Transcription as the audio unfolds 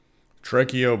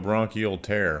Tracheobronchial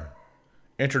tear.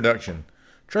 Introduction.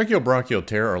 Tracheobronchial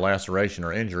tear or laceration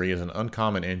or injury is an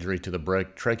uncommon injury to the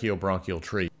tracheobronchial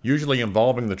tree, usually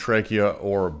involving the trachea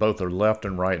or both the left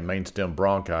and right mainstem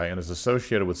bronchi, and is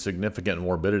associated with significant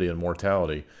morbidity and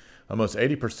mortality. Almost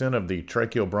 80% of the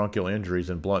tracheobronchial injuries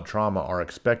and blunt trauma are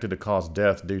expected to cause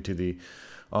death due to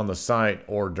on the site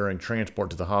or during transport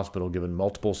to the hospital given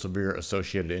multiple severe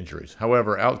associated injuries.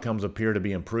 However, outcomes appear to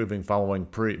be improving following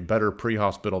better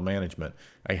pre-hospital management.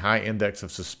 A high index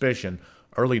of suspicion,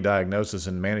 early diagnosis,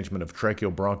 and management of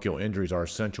tracheobronchial injuries are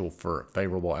essential for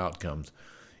favorable outcomes.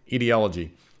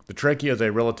 Etiology. The trachea is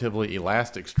a relatively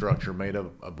elastic structure made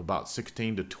of about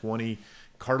 16 to 20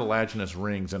 cartilaginous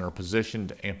rings and are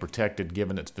positioned and protected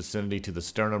given its vicinity to the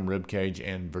sternum, ribcage,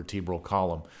 and vertebral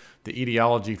column. The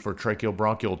etiology for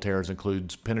tracheobronchial tears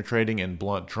includes penetrating and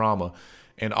blunt trauma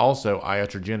and also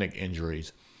iatrogenic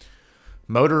injuries.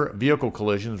 Motor vehicle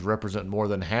collisions represent more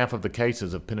than half of the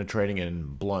cases of penetrating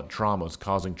and blunt traumas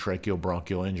causing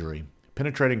tracheobronchial injury.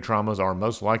 Penetrating traumas are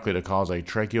most likely to cause a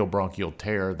tracheobronchial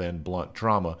tear than blunt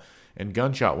trauma, and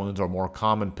gunshot wounds are more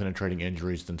common penetrating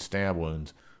injuries than stab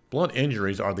wounds. Blunt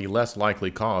injuries are the less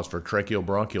likely cause for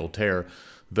tracheobronchial tear,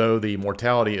 though the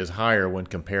mortality is higher when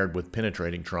compared with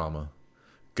penetrating trauma.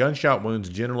 Gunshot wounds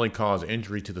generally cause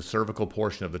injury to the cervical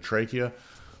portion of the trachea,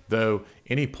 though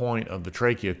any point of the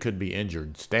trachea could be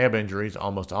injured. Stab injuries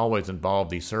almost always involve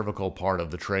the cervical part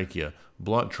of the trachea.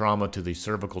 Blunt trauma to the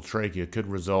cervical trachea could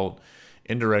result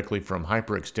indirectly from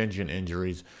hyperextension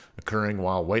injuries occurring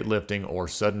while weightlifting or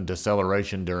sudden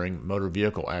deceleration during motor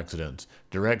vehicle accidents.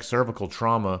 Direct cervical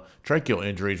trauma, tracheal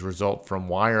injuries result from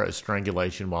wire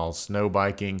strangulation while snow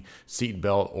biking, seat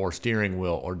belt or steering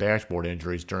wheel or dashboard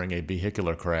injuries during a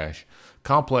vehicular crash.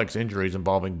 Complex injuries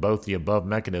involving both the above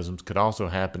mechanisms could also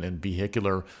happen in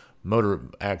vehicular motor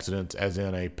accidents, as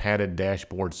in a padded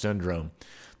dashboard syndrome.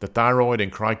 The thyroid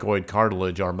and cricoid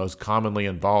cartilage are most commonly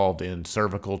involved in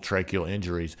cervical tracheal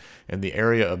injuries, and the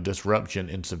area of disruption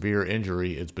in severe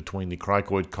injury is between the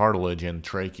cricoid cartilage and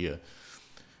trachea.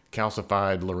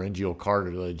 Calcified laryngeal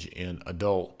cartilage in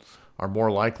adults are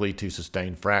more likely to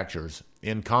sustain fractures.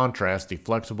 In contrast, the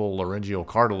flexible laryngeal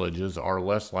cartilages are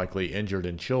less likely injured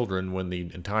in children when the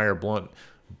entire brunt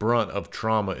of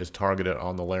trauma is targeted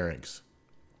on the larynx.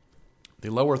 The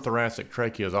lower thoracic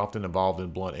trachea is often involved in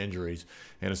blunt injuries,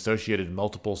 and associated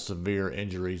multiple severe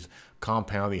injuries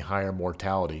compound the higher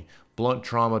mortality. Blunt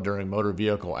trauma during motor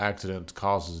vehicle accidents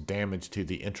causes damage to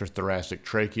the intrathoracic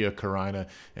trachea, carina,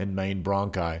 and main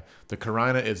bronchi. The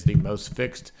carina is the most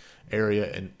fixed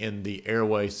area in the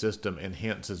airway system and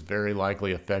hence is very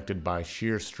likely affected by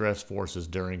shear stress forces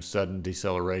during sudden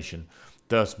deceleration.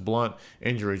 Thus, blunt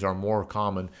injuries are more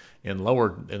common in the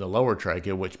lower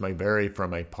trachea, which may vary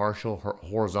from a partial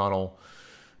horizontal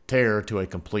tear to a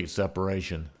complete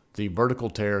separation. The vertical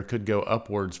tear could go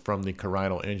upwards from the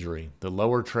carinal injury. The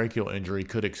lower tracheal injury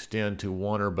could extend to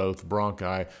one or both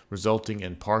bronchi, resulting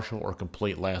in partial or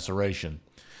complete laceration.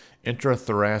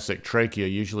 Intrathoracic trachea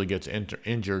usually gets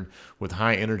injured with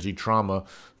high-energy trauma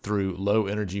through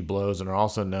low-energy blows and are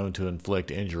also known to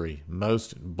inflict injury.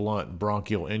 Most blunt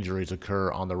bronchial injuries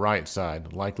occur on the right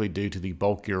side, likely due to the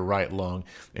bulkier right lung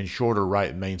and shorter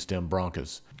right mainstem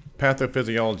bronchus.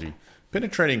 Pathophysiology.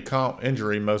 Penetrating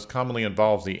injury most commonly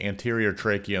involves the anterior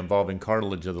trachea, involving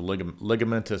cartilage of the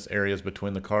ligamentous areas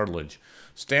between the cartilage.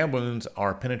 Stab wounds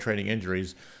are penetrating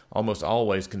injuries, almost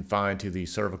always confined to the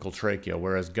cervical trachea,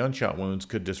 whereas gunshot wounds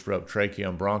could disrupt trachea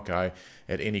and bronchi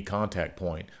at any contact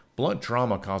point. Blunt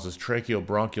trauma causes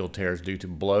tracheobronchial tears due to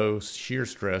blow, shear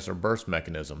stress, or burst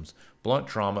mechanisms. Blunt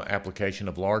trauma application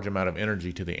of large amount of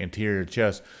energy to the anterior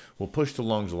chest will push the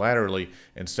lungs laterally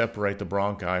and separate the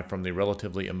bronchi from the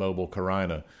relatively immobile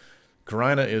carina.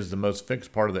 Carina is the most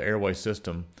fixed part of the airway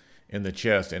system in the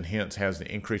chest and hence has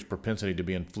the increased propensity to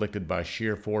be inflicted by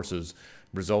shear forces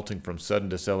resulting from sudden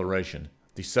deceleration.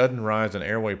 The sudden rise in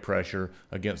airway pressure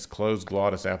against closed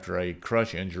glottis after a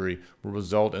crush injury will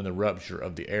result in the rupture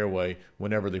of the airway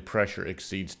whenever the pressure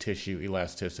exceeds tissue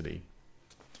elasticity.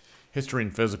 History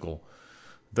and physical.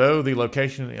 Though the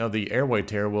location of the airway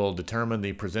tear will determine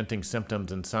the presenting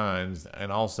symptoms and signs and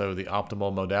also the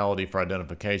optimal modality for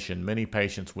identification, many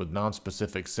patients with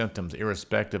nonspecific symptoms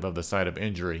irrespective of the site of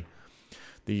injury.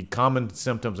 The common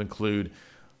symptoms include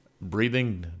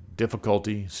breathing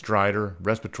difficulty, stridor,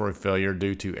 respiratory failure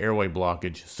due to airway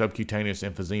blockage, subcutaneous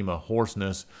emphysema,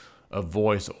 hoarseness of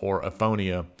voice or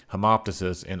aphonia,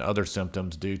 hemoptysis, and other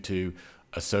symptoms due to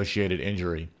associated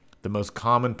injury. The most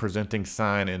common presenting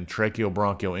sign in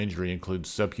tracheobronchial injury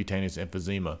includes subcutaneous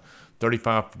emphysema,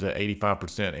 35 to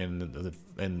 85%,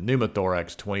 and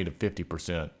pneumothorax, 20 to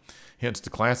 50%. Hence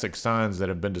the classic signs that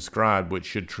have been described which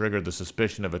should trigger the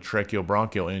suspicion of a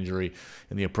tracheobronchial injury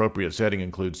in the appropriate setting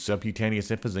include subcutaneous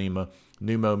emphysema,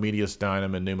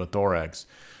 pneumomediastinum, and pneumothorax.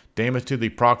 Damage to the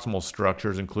proximal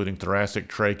structures, including thoracic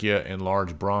trachea and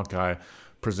large bronchi,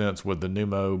 presents with the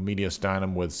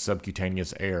pneumomediastinum with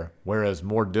subcutaneous air, whereas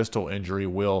more distal injury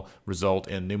will result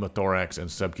in pneumothorax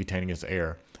and subcutaneous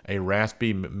air. A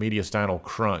raspy mediastinal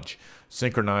crunch,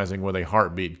 synchronizing with a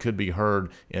heartbeat, could be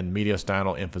heard in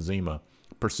mediastinal emphysema.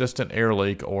 Persistent air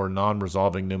leak or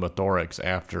non-resolving pneumothorax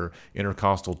after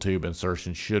intercostal tube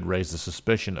insertion should raise the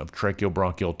suspicion of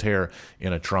tracheobronchial tear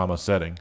in a trauma setting.